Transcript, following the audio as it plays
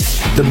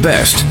The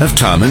best of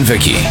Tom and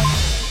Vicki.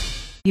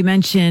 You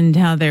mentioned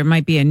how there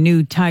might be a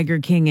new Tiger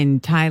King in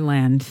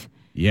Thailand.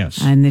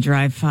 Yes. In the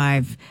Drive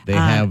 5. They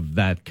have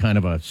that kind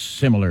of a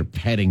similar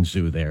petting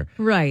zoo there.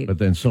 Right. But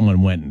then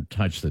someone went and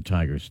touched the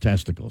tiger's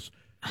testicles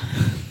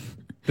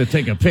to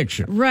take a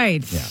picture.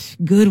 Right. Yeah.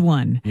 Good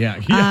one.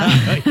 Yeah.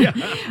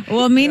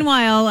 Well,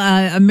 meanwhile,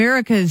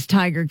 America's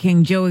Tiger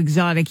King, Joe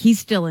Exotic, he's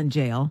still in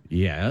jail.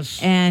 Yes.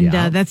 And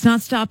that's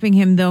not stopping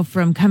him, though,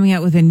 from coming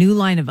out with a new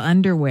line of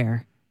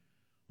underwear.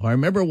 I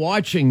remember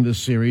watching the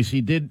series.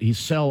 He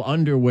sell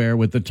underwear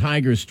with the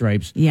tiger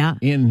stripes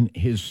at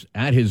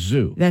his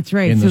zoo. That's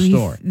right. In the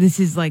store. This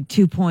is like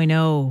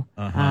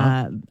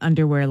 2.0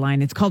 underwear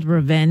line. It's called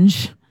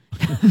Revenge.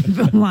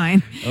 The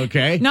line.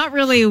 Okay. Not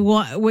really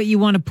what you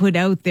want to put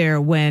out there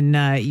when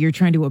you're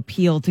trying to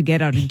appeal to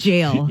get out of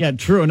jail. Yeah,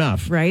 true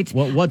enough. Right.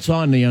 Well, what's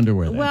on the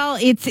underwear then? Well,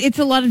 it's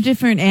a lot of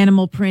different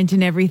animal print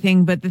and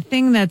everything, but the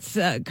thing that's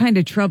kind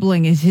of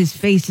troubling is his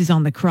face is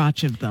on the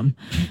crotch of them.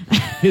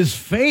 His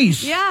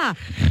face? Yeah.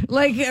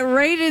 Like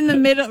right in the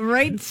middle,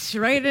 right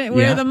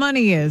where the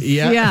money is.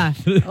 Yeah.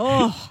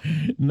 Oh.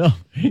 No.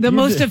 The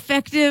most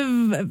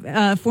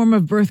effective form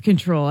of birth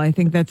control, I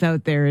think that's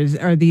out there,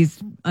 are these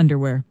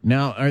underwear.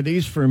 Now, are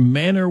these for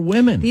men or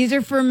women? These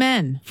are for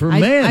men.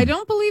 Men? I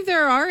don't believe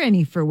there are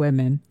any for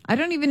women. I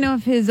don't even know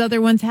if his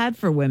other ones had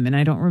for women.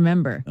 I don't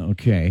remember.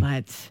 Okay.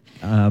 But,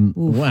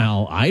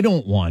 well, I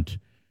don't want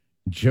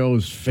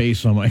Joe's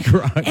face on my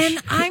crotch.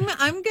 And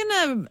I'm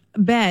gonna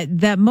bet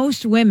that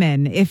most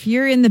women, if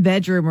you're in the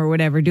bedroom or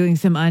whatever doing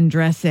some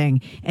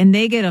undressing, and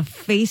they get a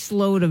face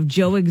load of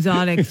Joe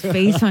Exotic's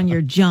face on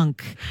your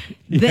junk,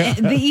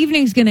 the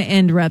evening's gonna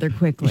end rather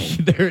quickly.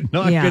 They're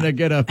not gonna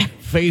get a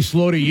face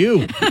load of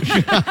you.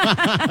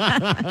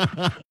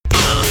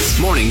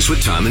 Mornings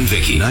with Tom and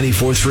Vicki.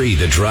 94.3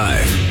 The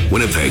Drive.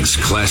 Winnipeg's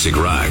classic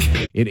rock.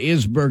 It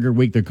is Burger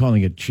Week. They're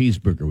calling it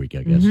Cheeseburger Week,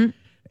 I guess. Mm-hmm.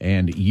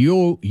 And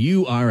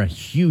you are a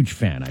huge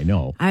fan, I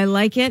know. I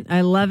like it. I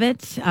love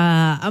it.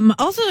 I'm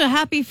also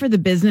happy for the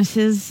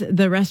businesses,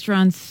 the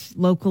restaurants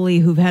locally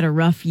who've had a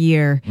rough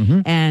year.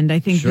 Mm-hmm. And I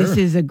think this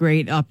is a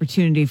great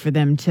opportunity for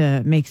them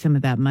to make some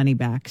of that money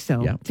back.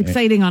 So it's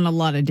exciting on a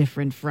lot of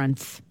different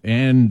fronts.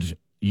 And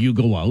you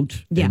go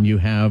out and you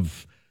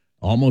have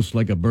almost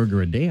like a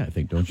burger a day, I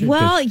think, don't you?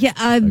 Well,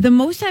 the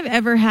most I've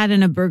ever had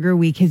in a burger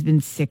week has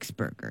been 6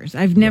 burgers.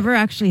 I've never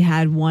actually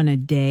had one a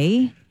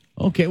day.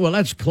 Okay, well,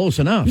 that's close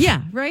enough.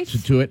 Yeah, right.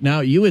 To it. Now,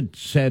 you had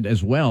said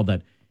as well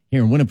that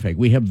here in Winnipeg,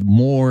 we have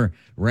more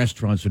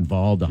restaurants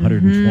involved,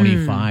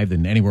 125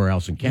 than anywhere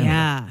else in Canada.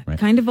 Yeah, right?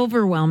 Kind of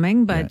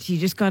overwhelming, but you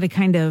just got to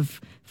kind of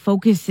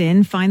focus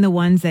in, find the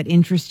ones that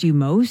interest you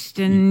most,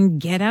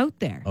 and get out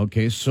there.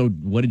 Okay, so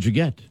what did you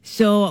get?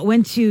 So I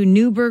went to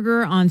New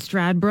Burger on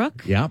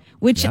Stradbrook. Yeah.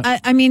 Which,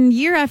 I mean,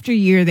 year after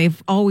year,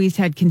 they've always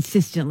had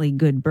consistently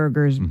good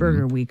burgers,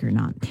 Burger Week or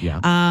not. Yeah.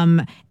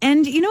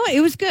 And you know what?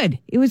 It was good.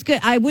 It was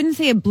good. I wouldn't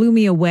say it blew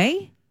me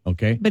away.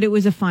 Okay. But it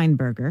was a fine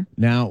burger.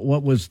 Now,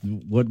 what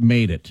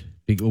made it?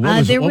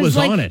 What was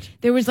on it?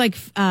 There was like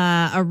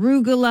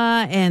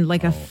arugula and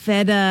like a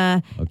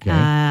feta.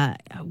 Okay.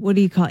 What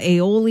do you call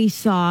aioli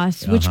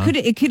sauce? Which could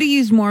have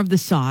used more of the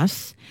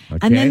sauce. Okay.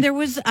 And then there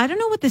was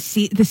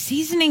the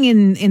seasoning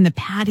in the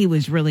patty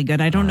was really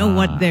good. I don't know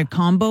what their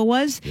combo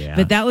was,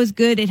 but that was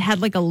good. It had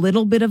like a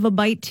little bit of a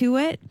bite to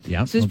it.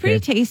 Yeah. So it was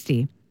pretty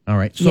tasty. All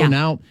right. So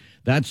now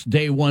that's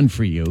day one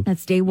for you.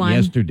 That's day one.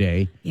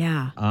 Yesterday.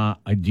 Yeah.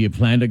 Do you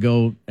plan to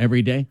go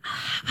every day?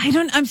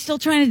 I'm still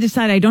trying to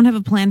decide. I don't have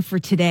a plan for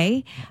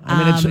today.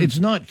 I mean, it's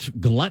not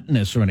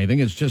gluttonous or anything.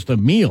 It's just a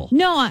meal.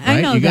 No, I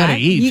know you that. Gotta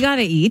eat. You got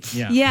to eat.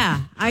 Yeah.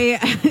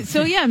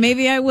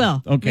 Maybe I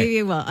will. Okay. Maybe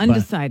I will.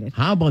 Undecided.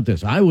 But how about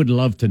this? I would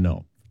love to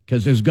know,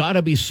 because there's got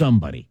to be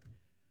somebody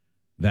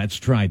that's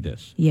tried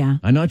this. Yeah.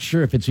 I'm not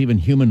sure if it's even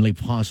humanly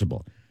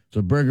possible.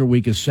 So Burger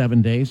Week is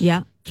 7 days?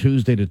 Yeah.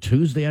 Tuesday to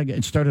Tuesday?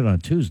 It started on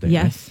Tuesday.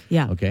 Yes. Right?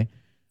 Yeah. Okay.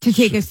 To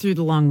take us through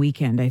the long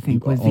weekend, I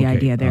think, was the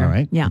idea there. All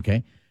right. Yeah.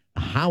 Okay.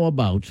 How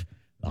about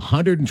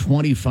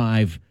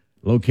 125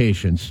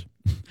 locations?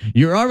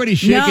 You're already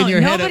shaking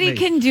your head at me. Nobody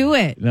can do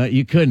it. No,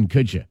 you couldn't,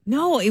 could you?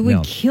 No, it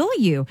would kill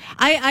you.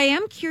 I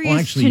am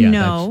curious to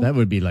know. That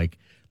would be like,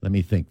 let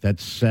me think.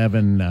 That's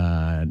 7.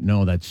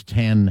 No, that's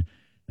 10.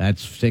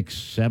 That's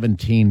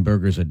 17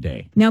 burgers a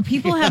day. Now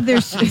people have their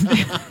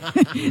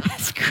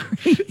that's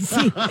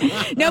crazy.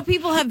 Now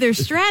people have their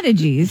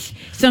strategies.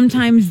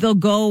 Sometimes they'll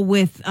go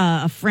with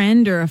a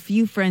friend or a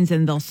few friends,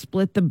 and they'll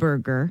split the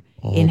burger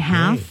in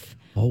half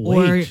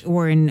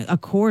or in a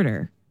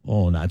quarter.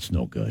 Oh, that's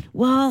no good.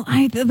 Well,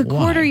 the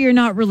quarter, you're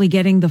not really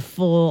getting the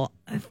full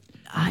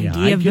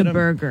idea of the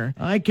burger.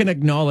 I can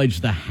acknowledge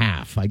the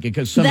half,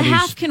 because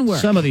half can work.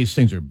 Some of these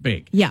things are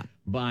big. Yeah.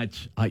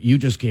 But you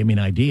just gave me an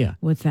idea.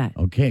 What's that?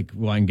 Okay,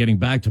 well, I'm getting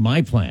back to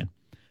my plan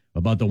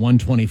about the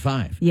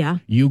 125. Yeah.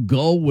 You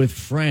go with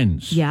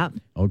friends. Yeah.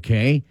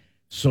 Okay?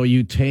 So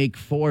you take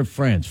 4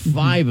 friends,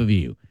 5 of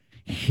you,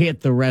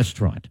 hit the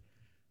restaurant.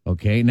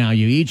 Okay? Now,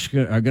 you each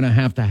are going to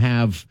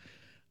have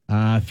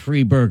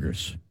 3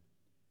 burgers.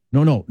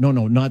 No,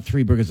 not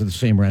 3 burgers at the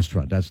same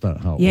restaurant. That's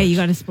not how it Yeah, works. you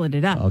got to split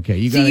it up. Okay,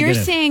 you so gotta you're get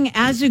it. saying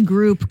as a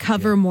group,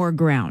 cover more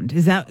ground.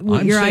 Is that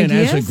what your I'm idea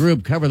saying is? as a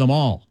group, cover them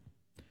all.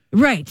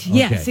 Right.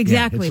 Yes, yeah,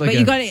 exactly. it's like But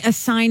you got to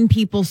assign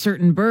people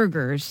certain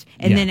burgers,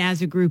 and then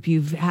as a group,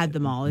 you've had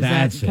them all. Is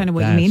That's that kind of it.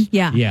 what you mean?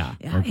 Yeah. Yeah.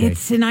 Okay.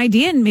 It's an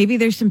idea, and maybe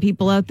there's some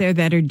people out there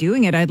that are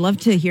doing it. I'd love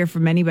to hear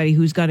from anybody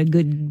who's got a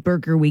good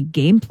Burger Week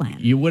game plan.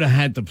 You would have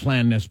had to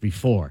plan this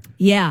before,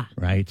 Yeah.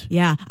 right?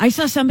 Yeah. I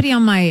saw somebody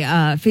on my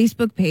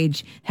Facebook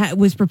page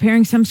was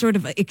preparing some sort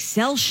of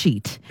Excel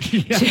sheet.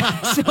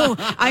 So,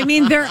 I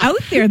mean, they're out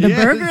there. The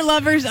Yes. burger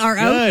lovers are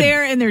out Good.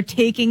 there, and they're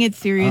taking it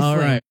seriously. All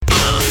right.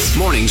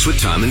 Mornings with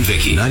Tom and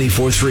Vicky.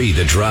 94.3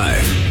 The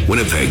Drive.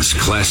 Winnipeg's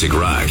classic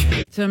rock.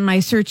 So in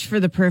my search for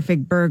the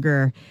perfect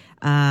burger,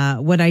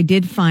 what I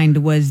did find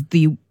was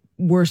the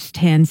worst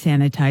hand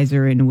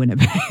sanitizer in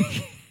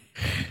Winnipeg.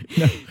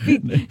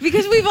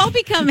 Because we've all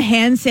become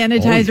hand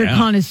sanitizer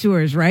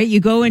connoisseurs, right? You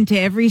go into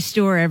every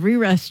store, every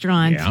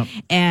restaurant,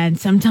 and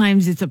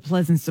sometimes it's a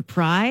pleasant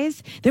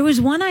surprise. There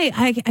was one,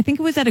 I think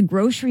it was at a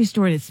grocery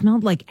store, and it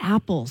smelled like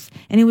apples,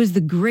 and it was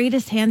the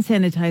greatest hand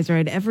sanitizer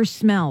I'd ever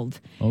smelled.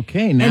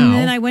 Okay, now. And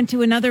then I went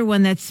to another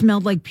one that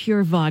smelled like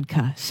pure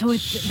vodka. So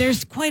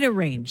there's quite a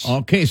range.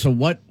 Okay, so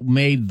what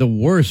made the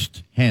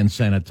worst hand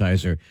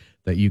sanitizer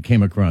that you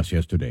came across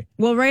yesterday?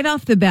 Well, right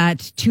off the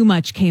bat, too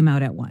much came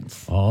out at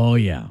once. Oh,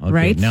 yeah. Okay,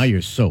 Right? now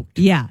you're soaked.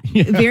 Yeah,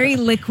 very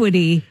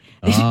liquidy.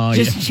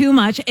 Just too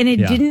much, and it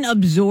didn't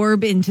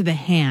absorb into the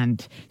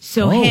hand.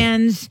 So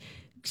hands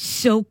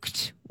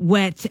soaked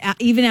wet,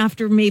 even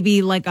after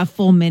maybe like a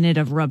full minute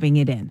of rubbing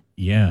it in.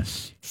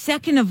 Yes.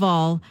 Second of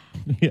all,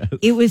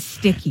 it was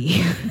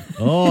sticky.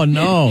 Oh,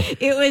 no.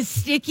 It was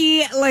sticky,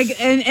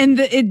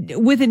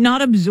 with it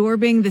not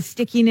absorbing the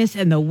stickiness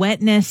and the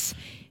wetness,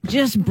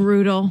 just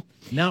brutal.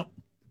 Now,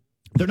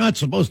 they're not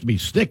supposed to be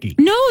sticky.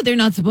 No, they're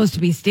not supposed to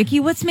be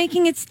sticky. What's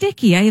making it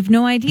sticky? I have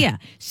no idea.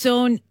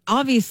 So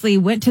obviously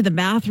went to the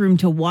bathroom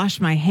to wash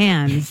my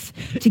hands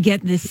to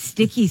get this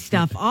sticky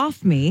stuff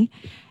off me.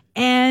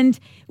 And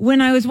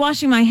when I was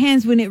washing my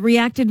hands, when it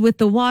reacted with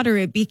the water,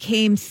 it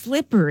became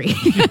slippery.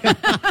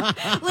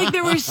 Like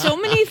there were so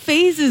many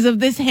phases of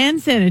this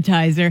hand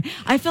sanitizer.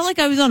 I felt like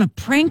I was on a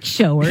prank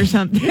show or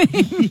something.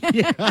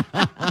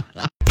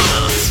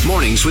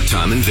 Mornings with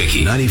Tom and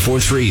Vicky.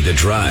 94.3 The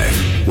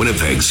Drive.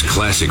 Winnipeg's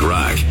classic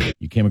rock.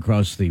 You came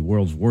across the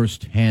world's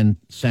worst hand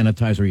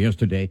sanitizer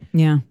yesterday.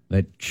 Yeah.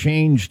 That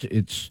changed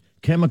its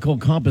chemical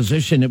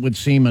composition, it would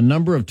seem, a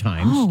number of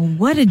times. Oh,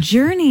 what a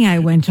journey I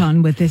went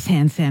on with this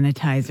hand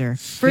sanitizer.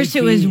 First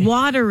it was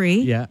watery.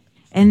 Yeah.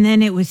 And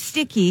then it was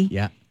sticky.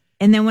 Yeah.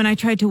 And then when I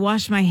tried to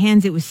wash my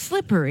hands, it was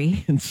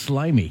slippery. And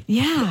slimy.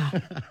 Yeah.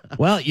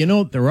 Well,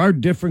 there are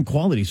different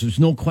qualities. There's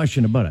no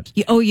question about it.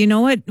 You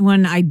know what?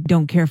 One I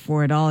don't care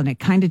for at all, and it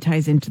kind of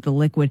ties into the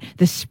liquid.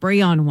 The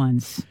spray-on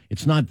ones.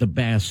 It's not the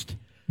best.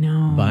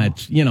 No.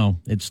 But,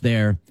 it's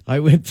there. I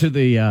went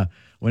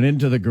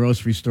into the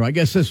grocery store. I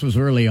guess this was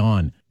early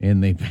on in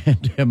the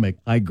pandemic.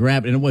 I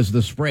grabbed, and it was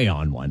the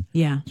spray-on one.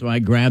 Yeah. So I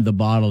grabbed the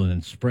bottle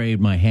and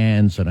sprayed my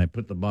hands, and I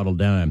put the bottle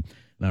down,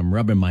 and I'm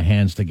rubbing my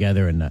hands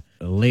together, and the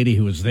lady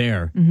who was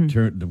there,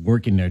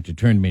 working there,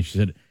 turned to me, she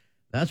said,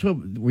 "That's what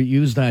we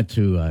use that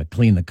to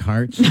clean the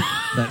carts."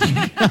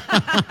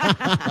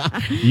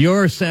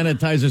 Your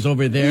sanitizer's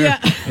over there. Yeah.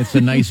 It's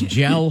a nice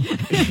gel.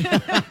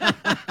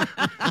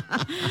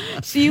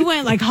 So you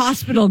went like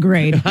hospital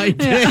grade. I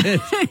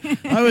did.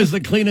 I was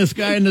the cleanest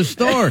guy in the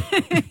store.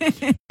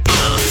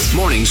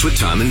 Mornings with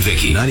Tom and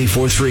Vicky.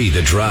 94.3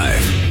 The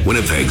Drive.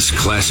 Winnipeg's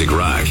classic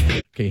rock.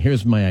 Okay,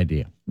 here's my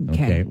idea.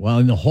 Okay. Well,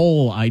 and the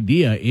whole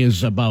idea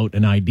is about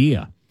an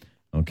idea.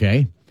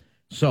 Okay.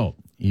 So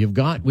we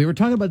were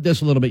talking about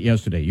this a little bit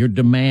yesterday, your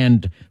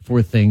demand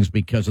for things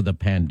because of the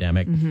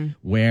pandemic,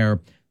 where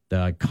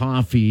the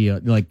coffee,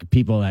 like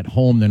people at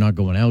home, they're not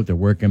going out, they're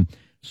working.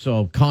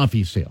 So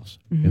coffee sales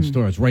in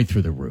stores right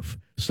through the roof.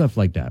 Stuff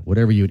like that.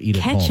 Whatever you'd eat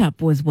at home.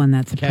 Ketchup was one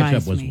that surprised me.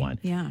 Ketchup was one.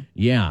 Yeah.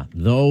 Yeah.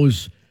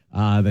 Those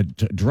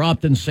that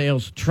dropped in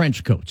sales,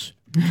 trench coats.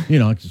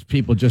 'Cause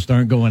people just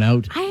aren't going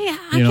out. I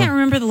can't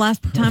remember the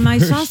last time I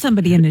saw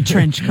somebody in a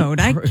trench coat.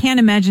 I can't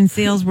imagine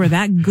sales were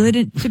that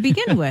good to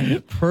begin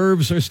with.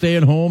 Pervs are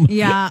staying home.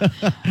 Yeah.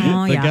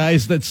 Oh, The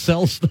guys that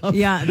sell stuff.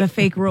 Yeah, the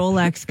fake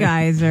Rolex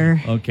guys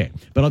are. Okay.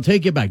 But I'll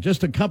take you back.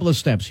 Just a couple of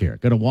steps here.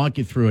 Going to walk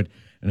you through it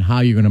and how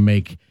you're going to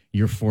make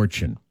your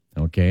fortune.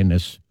 Okay. And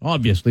this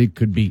obviously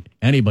could be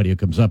anybody who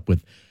comes up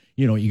with,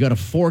 you got to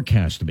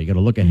forecast to be, you got to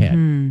look ahead.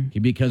 Okay,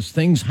 because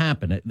things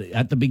happen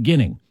at the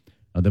beginning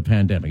of the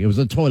pandemic. It was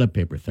a toilet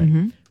paper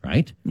thing,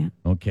 right? Yeah.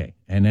 Okay.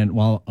 And then,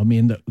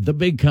 the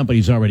big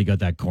companies already got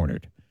that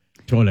cornered.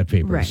 Toilet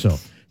paper. Right. So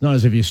not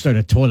as if you start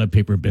a toilet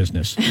paper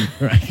business,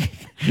 right?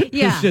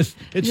 Yeah.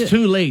 It's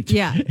too late.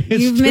 Yeah.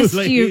 It's You've too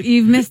late.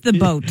 you've missed the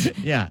boat.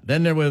 Yeah.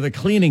 Then there were the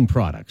cleaning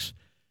products.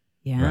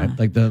 Yeah. Right?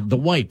 Like the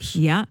wipes.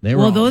 Yeah. They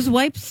were Those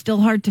wipes still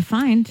hard to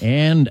find.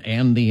 And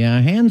the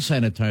hand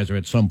sanitizer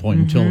at some point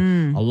until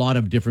a lot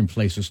of different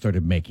places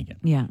started making it.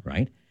 Yeah.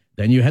 Right?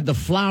 Then you had the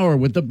flour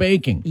with the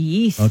baking.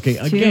 Yeast. Okay,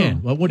 too.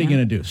 again, well, what are you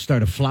going to do?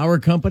 Start a flour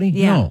company?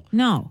 Yeah.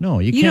 No,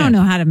 you You can't. don't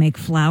know how to make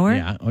flour.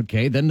 Yeah,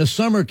 okay. Then the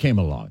summer came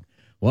along.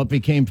 What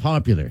became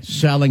popular?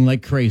 Selling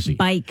like crazy.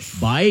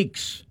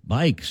 Bikes.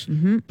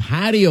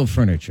 Patio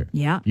furniture.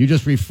 Yeah. You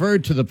just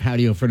referred to the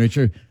patio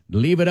furniture.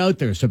 Leave it out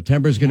there.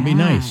 September's going to be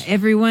nice.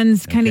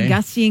 Everyone's kind of Okay.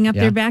 gussying up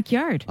Yeah. their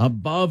backyard.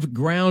 Above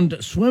ground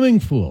swimming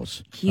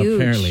pools. Huge.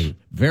 Apparently.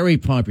 Very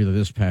popular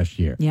this past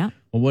year. Yeah.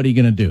 Well, what are you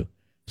going to do?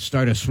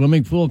 Start a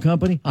swimming pool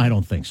company? I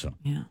don't think so.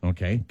 Yeah.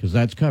 Okay, because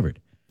that's covered.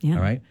 Yeah.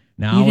 All right.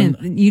 Now,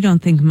 You don't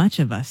think much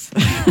of us.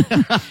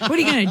 What are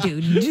you going to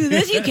do? Do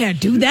this? You can't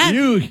do that.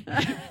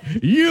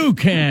 you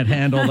can't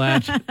handle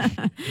that.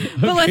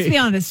 But let's be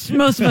honest,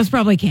 most of us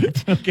probably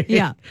can't. Okay.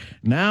 Yeah.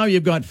 Now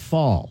you've got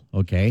fall.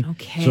 Okay.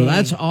 Okay. So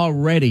it's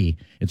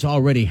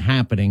already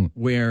happening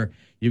where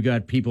you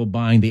got people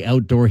buying the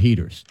outdoor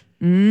heaters.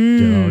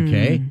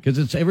 Okay, because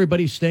it's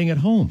everybody's staying at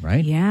home,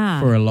 right?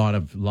 Yeah. For a lot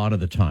of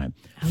the time.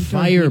 Outdoor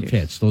Fire heaters.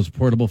 pits, those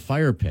portable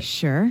fire pits.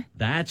 Sure.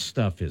 That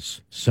stuff is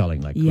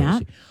selling like Yeah.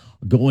 crazy.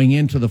 Going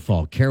into the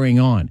fall, carrying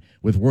on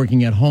with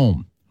working at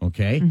home.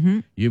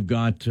 Okay, you've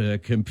got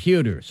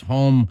computers,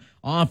 home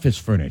office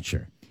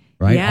furniture,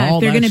 right? Yeah, All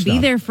if they're that going to be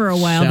stuff there for a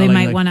while, they selling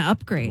might like- want to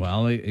upgrade.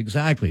 Well,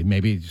 exactly.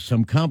 Maybe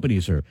some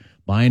companies are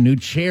buying new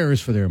chairs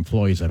for their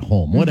employees at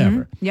home,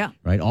 whatever. Yeah.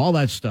 Right? All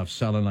that stuff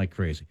selling like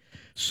crazy.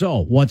 So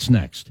what's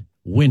next?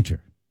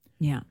 Winter.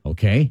 Yeah.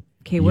 Okay?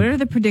 Okay, what are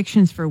the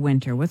predictions for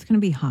winter? What's going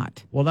to be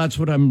hot? Well, that's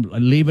what I'm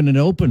leaving it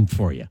open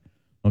for you.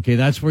 Okay,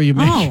 that's where you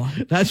make. Oh.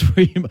 That's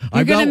where you.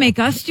 You're going to make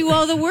us do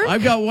all the work?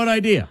 I've got one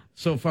idea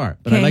so far,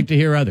 but I'd Okay. like to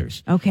hear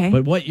others. Okay.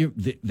 But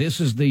this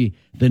is the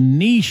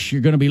niche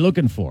you're going to be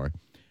looking for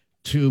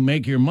to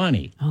make your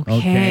money.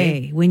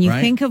 Okay. When you Right?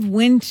 think of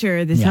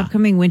winter, this Yeah.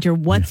 upcoming winter,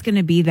 what's going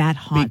to be that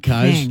hot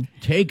because thing?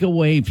 take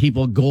away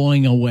people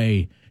going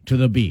away to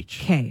the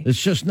beach. Okay.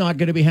 It's just not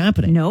going to be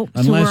happening. Nope.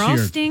 So Unless we're all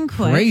you're staying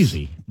put.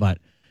 crazy. But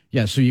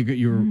yeah, so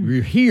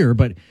you're here,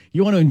 but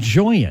you want to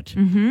enjoy it.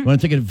 You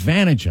want to take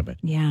advantage of it.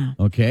 Yeah.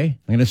 Okay?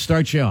 I'm going to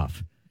start you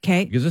off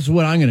Okay. because this is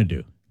what I'm going to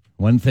do.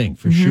 One thing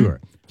for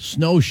sure.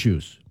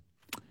 Snowshoes.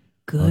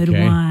 Good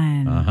Okay.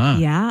 one. Uh-huh.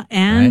 Yeah.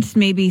 And Right.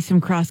 maybe some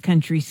cross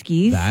country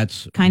skis.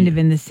 That's kind of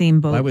in the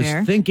same boat I was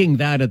there. thinking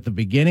that at the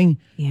beginning.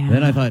 Yeah.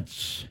 Then I thought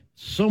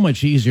so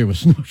much easier with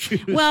snowshoes.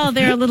 Well,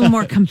 they're a little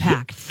more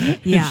compact.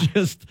 Yeah.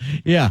 It's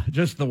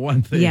just the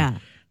one thing. Yeah.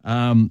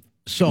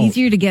 So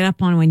Easier to get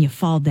up on when you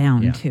fall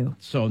down, yeah. too.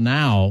 So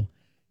now,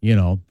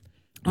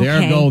 there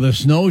Okay. go the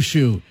snowshoe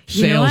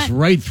You know sales what?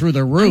 right through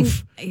the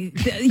roof.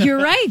 You're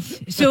right.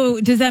 So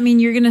does that mean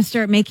you're going to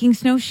start making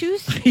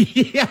snowshoes?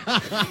 Yeah.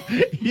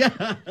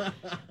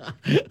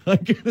 I'm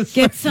gonna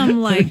Get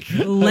some like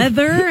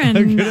leather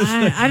and gonna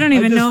say- I don't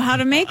even know how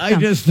to make I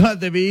them. just thought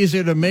they'd be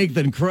easier to make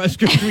than cross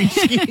country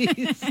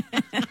skis.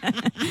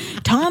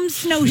 Tom's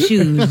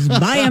snowshoes.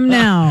 Buy them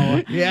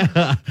now.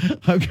 Yeah,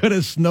 I've got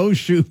a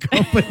snowshoe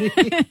company.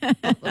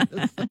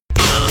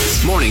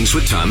 Mornings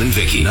with Tom and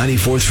Vicky.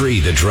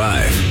 94.3 The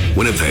Drive.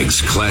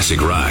 Winnipeg's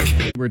classic rock.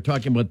 We're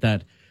talking about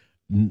that,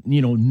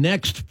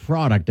 next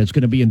product that's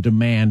going to be in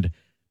demand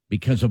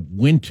because of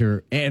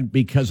winter and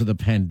because of the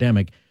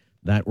pandemic,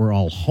 that we're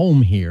all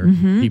home here.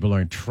 People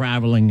aren't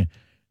traveling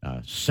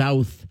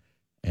south,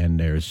 and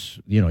there's,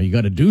 you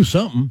got to do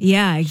something.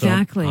 Yeah,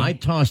 exactly. So I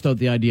tossed out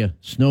the idea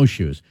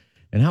snowshoes.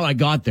 And how I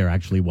got there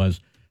actually was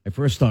I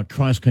first thought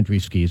cross-country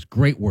skis,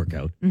 great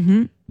workout.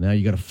 Now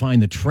you got to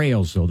find the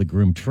trails, though, the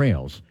groomed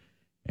trails.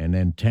 And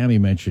then Tammy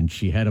mentioned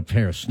she had a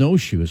pair of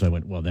snowshoes. I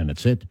went, well, then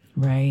it's it.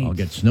 Right. I'll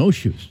get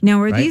snowshoes. Now,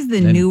 are right? these the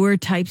Then- newer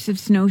types of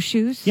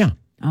snowshoes? Yeah.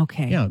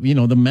 Okay. Yeah,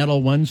 the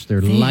metal ones. They're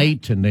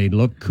light and they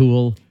look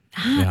cool.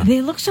 Yeah.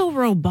 They look so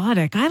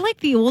robotic. I like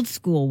the old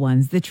school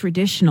ones, the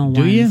traditional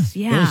Do ones.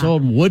 you? Yeah. Those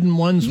old wooden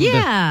ones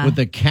Yeah. with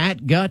the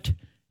cat gut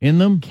in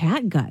them?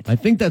 Cat gut. I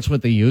think that's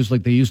what they use,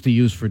 like they used to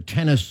use for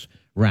tennis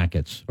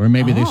rackets. Or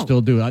maybe they Oh.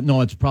 still do.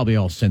 No, it's probably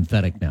all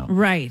synthetic now.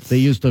 Right. They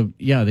used to,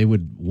 they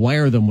would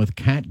wire them with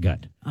cat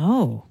gut.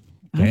 Oh,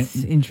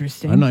 that's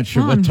interesting. I'm not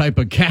sure what type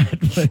of cat,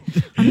 but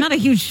I'm not a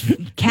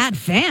huge cat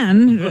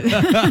fan.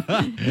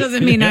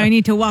 Doesn't mean I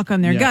need to walk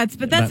on their Yeah, guts,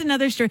 but that's but-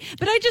 another story.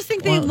 But I just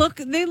think Well,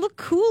 they look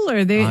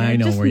cooler. They I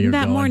know just where you're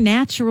that more going.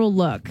 natural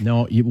look.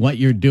 no, what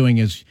you're doing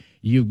is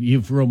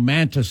you've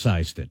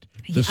romanticized it.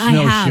 The I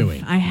have.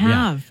 snowshoeing. I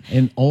have. Yeah.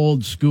 And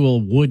old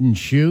school wooden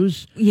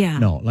shoes. Yeah.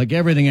 No, like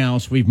everything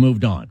else, we've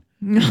moved on.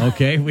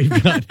 Okay?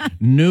 We've got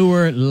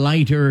newer,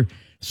 lighter,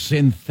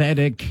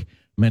 synthetic,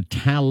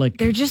 metallic.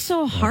 They're just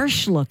so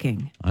harsh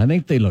looking. I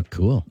think they look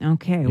cool.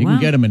 Okay, You well. can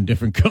get them in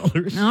different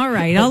colors. All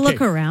right, I'll Okay.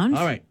 look around.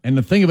 All right. And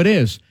the thing of it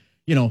is,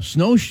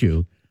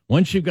 snowshoe,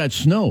 once you've got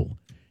snow,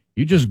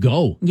 you just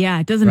go. Yeah,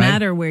 it doesn't Right?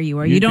 matter where you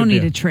are. You don't could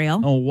need be- a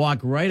trail. Oh, walk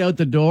right out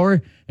the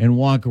door and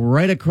walk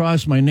right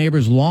across my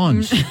neighbor's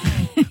lawns.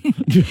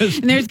 Just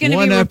And there's going to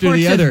one be after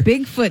reports the other. of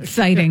Bigfoot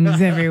sightings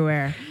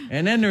everywhere.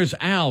 And then there's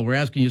Al. We're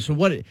asking you, so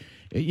what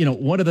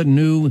are the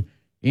new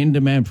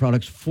in-demand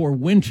products for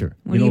winter?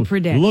 What do you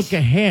predict? Look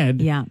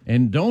ahead. Yeah.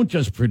 And don't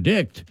just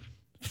predict.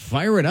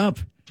 Fire it up.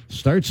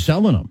 Start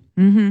selling them.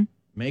 Mm-hmm.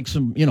 make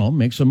some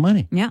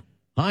money. Yeah.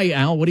 Hi,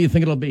 Al. What do you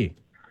think it'll be?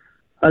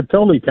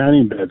 Totally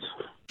tanning beds.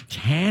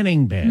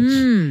 Tanning beds.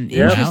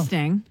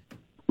 Interesting.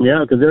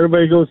 Yeah, because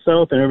everybody goes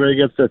south and everybody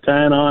gets their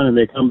tan on and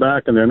they come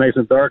back and they're nice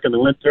and dark in the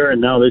winter.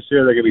 And now this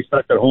year they're going to be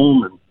stuck at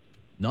home. And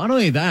not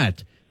only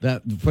that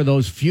for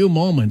those few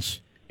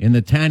moments in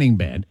the tanning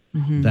bed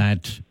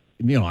that,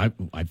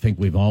 I think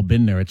we've all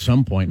been there at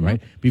some point,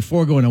 right?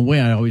 Before going away,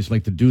 I always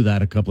like to do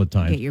that a couple of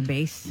times. Get your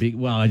base.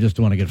 I just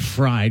don't want to get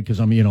fried because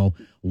I'm,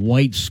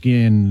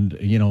 white-skinned,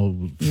 You're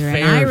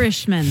an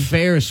Irishman.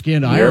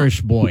 Fair-skinned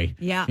Irish boy.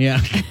 Yeah. Yeah.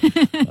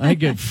 I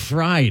get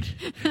fried.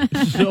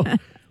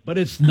 But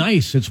it's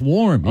nice. It's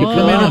warm. You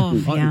come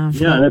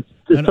in it's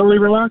totally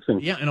relaxing.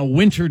 Yeah, in a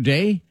winter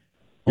day.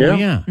 Oh,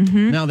 yeah.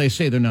 Now, they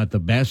say they're not the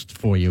best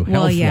for you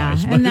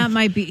health-wise. And that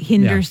might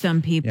hinder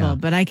some people.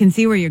 But I can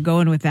see where you're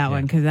going with that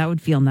one because that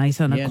would feel nice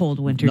on a cold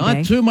winter day.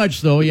 Not too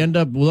much, though. You end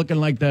up looking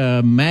like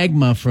the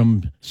magma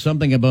from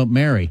Something About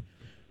Mary.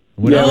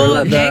 George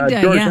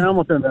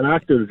Hamilton, that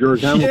actor, George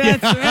Hamilton.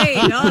 That's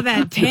right. Oh,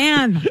 that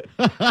tan.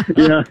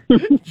 Yeah.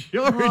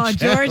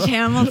 George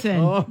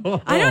Hamilton.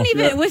 I don't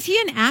even, was he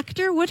an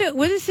actor? What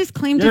is his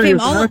claim to fame? He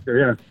was an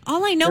actor,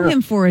 all I know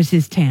him for is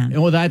his tan.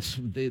 Well, that's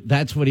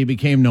what he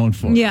became known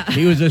for. Yeah.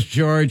 He was this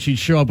George. He'd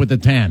show up with the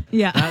tan.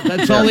 Yeah.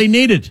 That's all he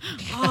needed.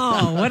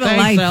 Oh, what a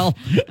Thanks, life. Al.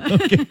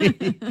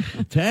 Okay.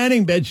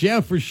 Tanning beds,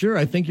 yeah, for sure.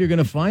 I think you're going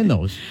to find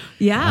those.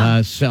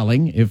 Yeah.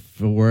 Selling,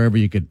 if wherever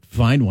you could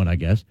find one, I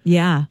guess.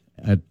 Yeah.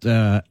 At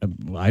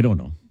I don't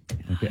know.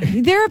 Okay.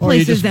 There are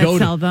places that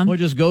sell them. Or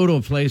just go to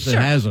a place that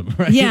has them,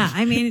 right? Yeah,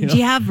 I mean, do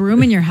you have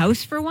room in your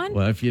house for one?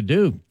 Well, if you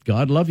do,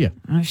 God love you.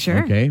 Oh,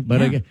 sure. Okay,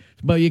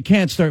 but you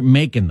can't start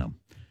making them,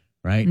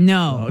 right?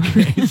 No.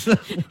 Okay. So.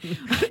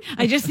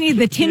 I just need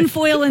the tin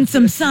foil and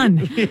some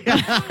sun.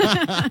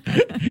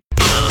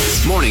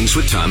 Mornings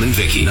with Tom and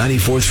Vicki.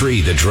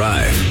 94.3 The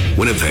Drive.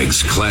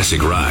 Winnipeg's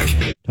classic rock.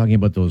 Talking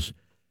about those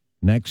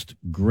next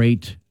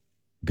great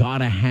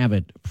gotta have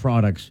it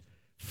products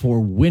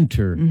for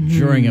winter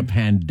during a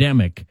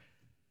pandemic.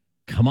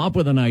 Come up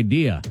with an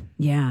idea.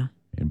 Yeah.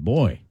 And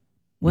boy,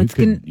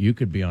 you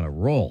could be on a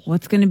roll.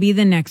 What's going to be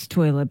the next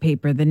toilet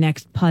paper, the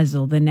next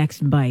puzzle, the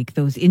next bike,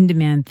 those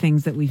in-demand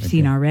things that we've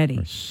seen already.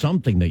 Or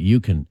something that you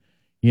can,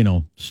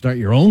 start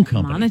your own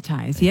company.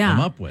 Monetize, yeah.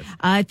 Come up with.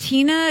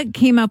 Tina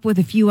came up with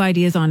a few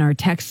ideas on our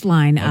text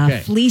line.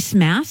 Fleece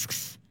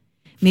masks.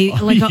 Maybe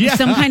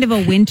some kind of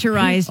a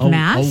winterized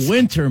mask. A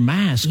winter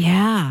mask.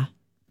 Yeah.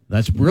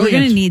 That's brilliant. We're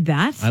going to need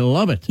that. I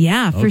love it.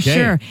 Yeah, for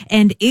sure.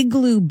 And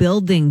igloo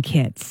building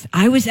kits.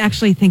 I was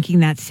actually thinking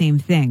that same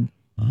thing.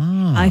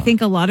 I think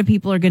a lot of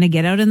people are going to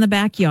get out in the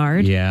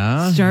backyard.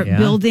 Start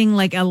building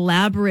like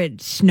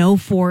elaborate snow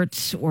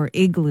forts or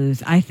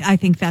igloos. I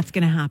think that's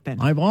going to happen.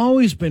 I've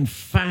always been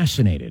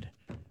fascinated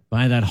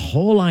by that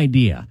whole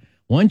idea.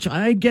 Once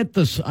I get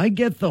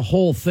the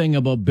whole thing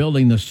about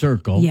building the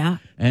circle,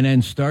 and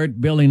then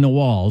start building the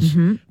walls.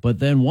 But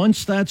then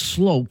once that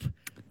slope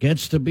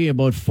gets to be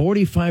about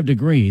 45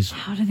 degrees,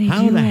 how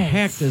the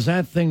heck does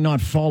that thing not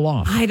fall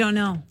off? I don't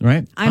know.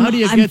 Right? How do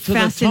you get to the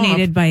top? I'm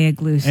fascinated by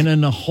igloos. And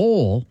in the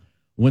hole,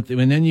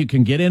 and then you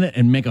can get in it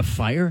and make a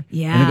fire.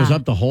 Yeah. And it goes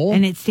up the hole.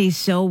 And it stays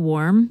so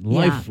warm.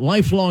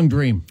 Lifelong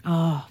dream.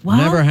 Oh, well.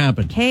 Never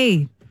happened.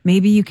 Hey,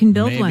 maybe you can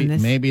build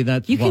one. Maybe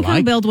that's... You can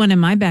come build one in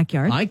my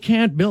backyard. I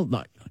can't build...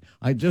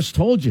 I just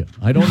told you.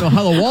 I don't know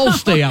how the walls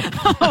stay up.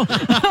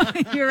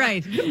 You're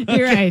right.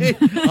 You're right.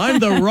 I'm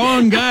the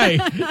wrong guy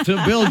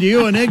to build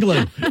you an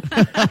igloo.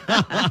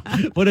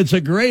 But it's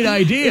a great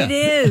idea. It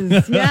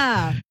is,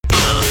 yeah.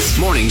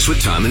 Mornings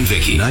with Tom and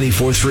Vicki.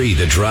 94.3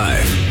 The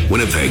Drive.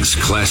 Winnipeg's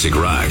classic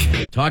rock.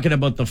 Talking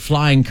about the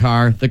flying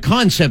car, the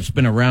concept's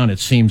been around, it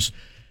seems,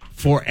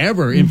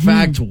 forever. In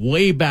fact,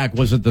 way back,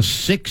 was it the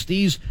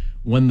 60s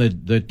when the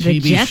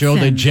TV show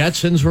The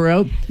Jetsons were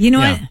out? You know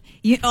what?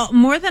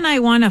 More than I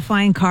want a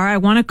flying car, I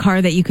want a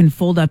car that you can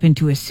fold up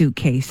into a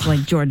suitcase like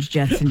George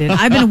Jetson did.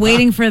 I've been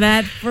waiting for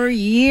that for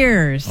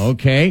years.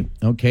 Okay,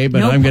 but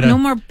no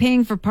more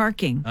paying for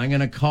parking. I'm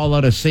going to call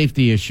out a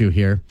safety issue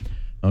here,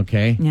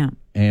 okay? Yeah.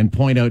 And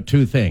point out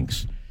two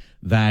things.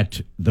 That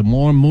the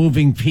more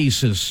moving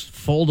pieces,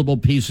 foldable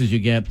pieces you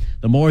get,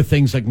 the more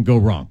things that can go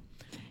wrong.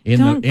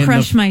 Don't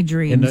crush my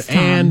dreams,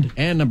 Tom.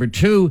 And number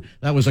two,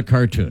 that was a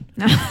cartoon.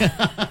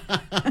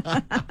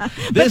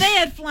 But they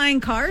had flying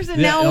cars,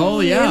 and now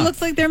it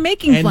looks like they're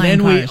making flying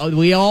cars. And then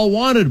we all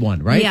wanted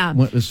one, right? Yeah.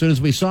 As soon as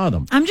we saw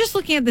them. I'm just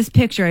looking at this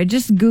picture. I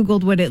just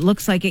Googled what it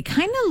looks like. It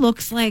kind of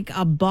looks like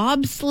a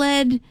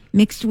bobsled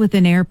mixed with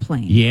an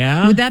airplane.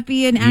 Yeah. Would that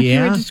be an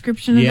accurate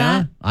description of that?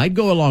 Yeah, I'd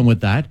go along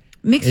with that.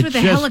 Mixed with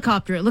a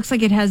helicopter. It looks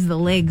like it has the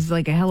legs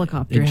like a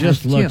helicopter. It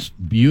just looks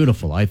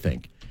beautiful, I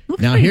think.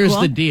 Now, here's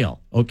the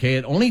deal, okay?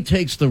 It only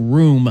takes the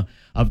room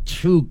of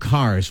two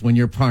cars when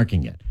you're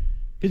parking it.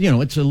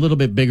 Because, it's a little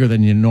bit bigger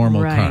than your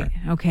normal car.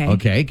 Okay.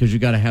 Okay, because you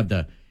got to have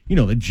the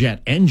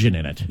jet engine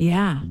in it.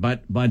 Yeah.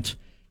 But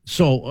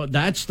so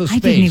that's the space. I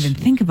didn't even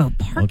think about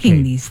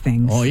parking these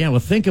things. Oh, yeah, well,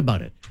 think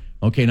about it.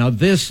 Okay, now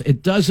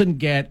it doesn't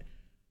get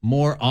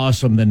more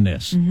awesome than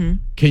this. Mm-hmm.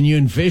 Can you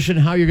envision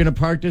how you're going to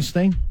park this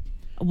thing?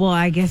 Well,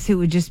 I guess it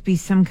would just be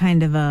some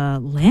kind of a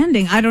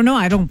landing. I don't know.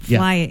 I don't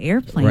fly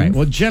airplanes. Right.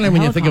 Well, generally,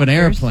 when you think of an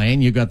Helicopters.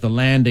 airplane, you got the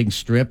landing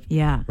strip.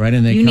 Yeah. Right,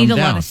 and they you come need a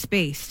down. lot of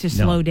space to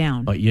slow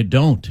down. But you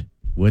don't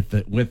with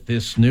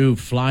this new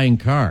flying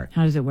car.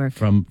 How does it work?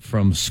 From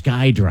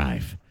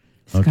SkyDrive.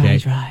 Okay.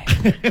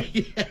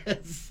 SkyDrive.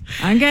 Yes.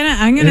 I'm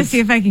gonna see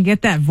if I can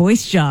get that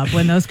voice job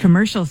when those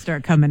commercials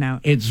start coming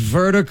out. It's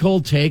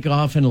vertical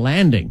takeoff and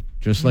landing,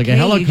 just like a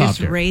helicopter. You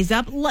just raise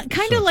up,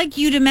 kind of like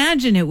you'd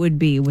imagine it would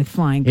be with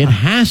flying cars. It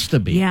has to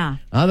be. Yeah.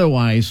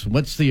 Otherwise,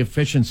 what's the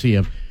efficiency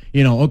of,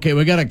 okay,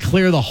 we got to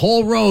clear the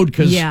whole road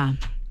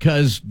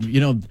because,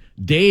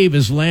 Dave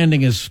is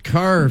landing his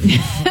car,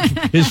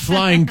 his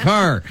flying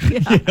car.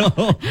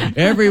 Yeah.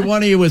 Every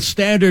one of you with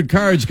standard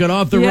cars got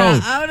off the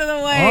road. Out of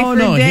the way for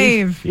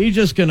Dave. He's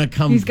just going to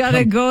come. He's got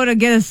to go to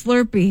get a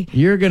Slurpee.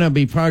 You're going to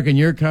be parking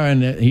your car,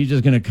 and he's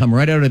just going to come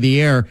right out of the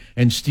air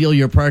and steal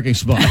your parking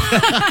spot.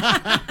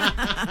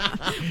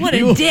 What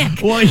a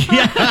dick. Well,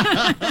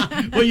 yeah.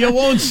 Well, you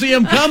won't see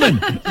him coming.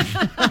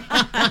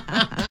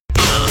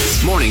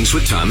 Mornings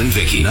with Tom and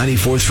Vicki.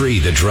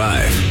 94.3 The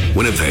Drive.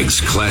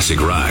 Winnipeg's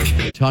classic rock.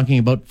 Talking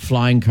about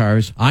flying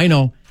cars. I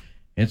know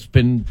it's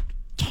been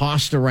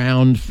tossed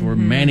around for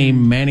many,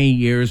 many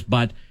years,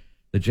 but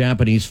the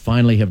Japanese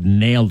finally have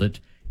nailed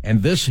it.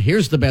 And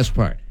here's the best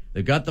part.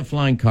 They've got the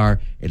flying car.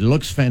 It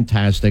looks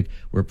fantastic.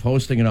 We're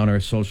posting it on our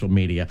social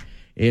media.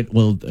 It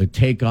will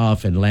take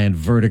off and land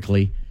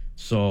vertically.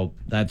 So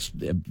that's,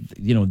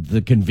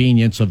 the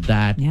convenience of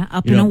that. Yeah,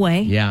 up and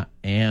away. Yeah,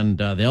 and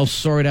they'll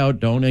sort out.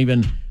 Don't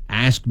even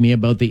ask me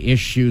about the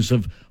issues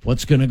of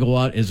what's going to go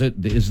out. Is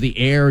the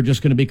air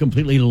just going to be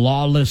completely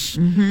lawless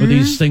with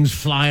these things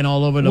flying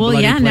all over the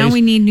bloody place? Now we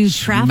need new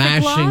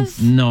traffic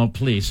laws? No,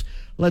 please.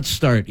 Let's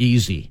start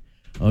easy.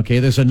 Okay,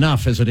 there's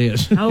enough as it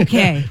is.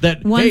 Okay,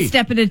 one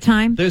step at a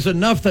time. There's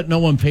enough that no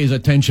one pays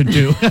attention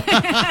to.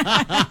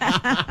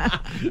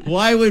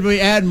 Why would we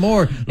add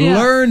more? Yeah.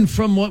 Learn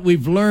from what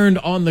we've learned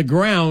on the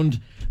ground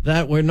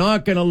that we're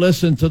not going to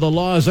listen to the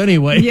laws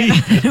anyway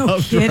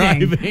of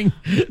driving.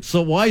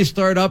 So why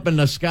start up in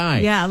the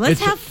sky? Yeah,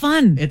 let's have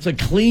fun. It's a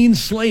clean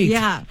slate.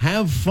 Yeah.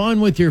 Have fun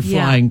with your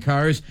flying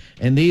cars.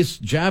 And these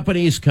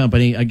Japanese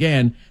company,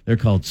 again, they're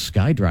called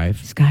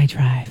SkyDrive.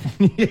 SkyDrive.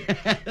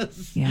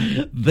 Yes.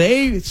 Yeah.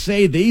 They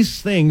say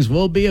these things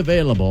will be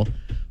available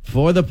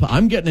for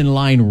I'm getting in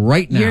line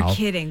right now. You're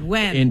kidding.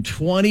 When? In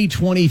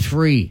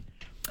 2023.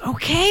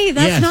 Okay,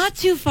 that's not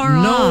too far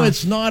off. No,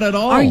 it's not at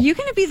all. Are you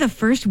going to be the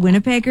first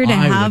Winnipegger to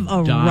have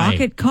a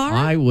rocket car?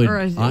 I would.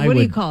 Or what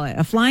do you call it?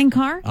 A flying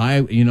car?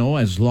 I'm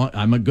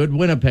a good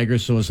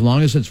Winnipegger, so as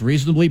long as it's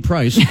reasonably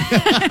priced. You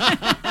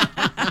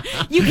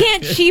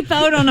can't cheap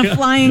out on a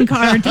flying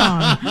car,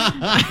 Tom.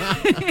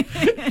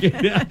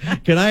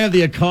 Can I have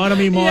the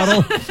economy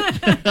model?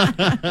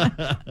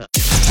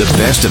 The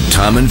best of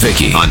Tom and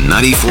Vicki on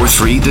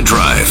 94.3 The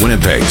Drive,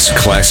 Winnipeg's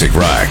classic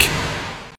rock.